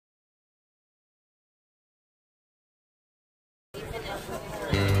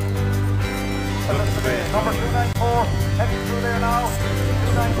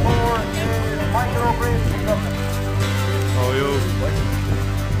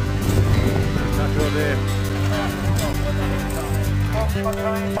there.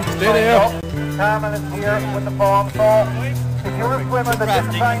 Stay there. Carmen is here with the form, so if you're a swimmer that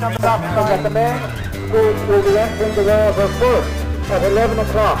didn't sign on the document that the men will be entering the water first at 11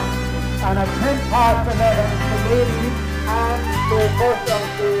 o'clock. And at 10 past 11, the ladies and the first of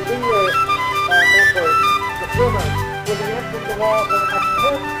the relay members, the swimmers, will be entering the water at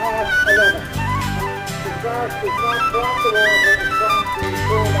 10 past 11. The start is not from the water, it's from the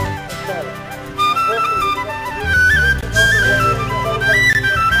shoreline itself. And hopefully we get to reach another way.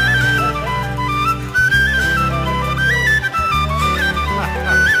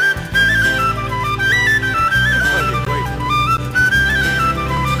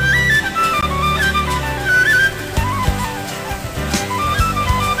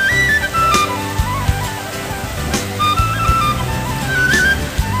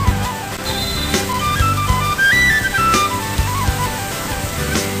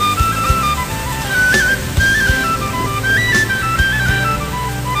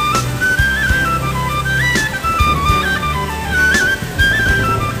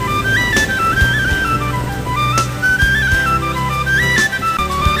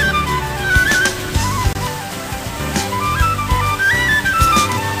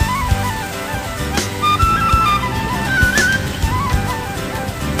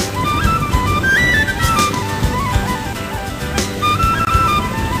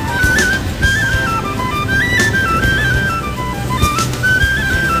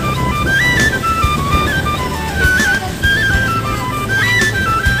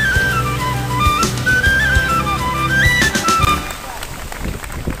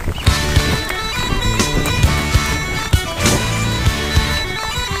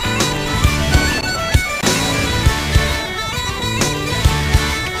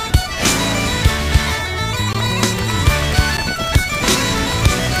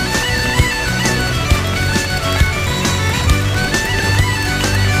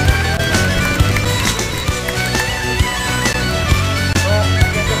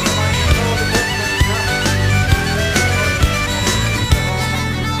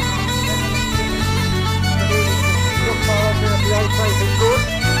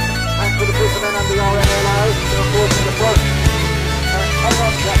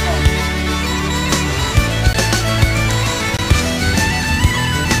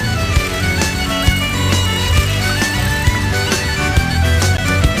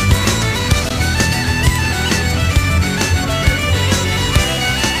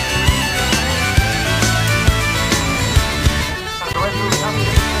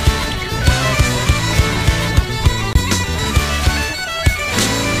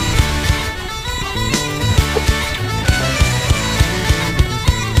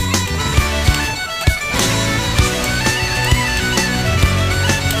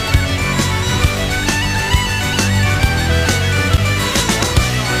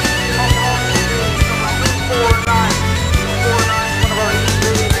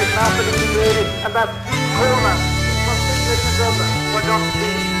 And that's Coleman from Six Dublin for Dr. D.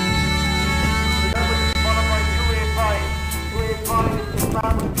 Remember this is followed by 285. 285 is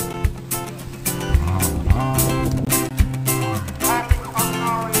found. Passing on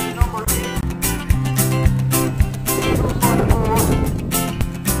now is number 8. 2.4.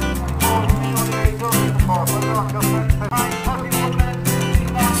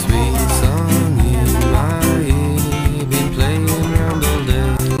 Sweet song in my ear, been playing around all day.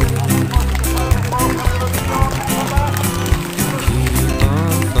 Keep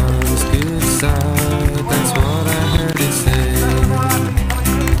on fun's good side, that's what I heard it say.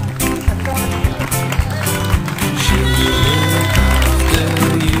 She'll look after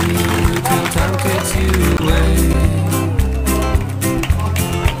you till time takes you away.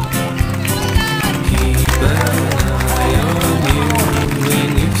 Keep an eye on you when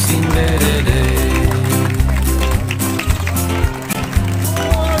you've seen better days.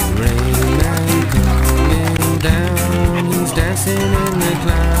 Rain man coming down, he's dancing in the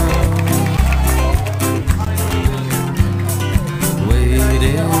clouds.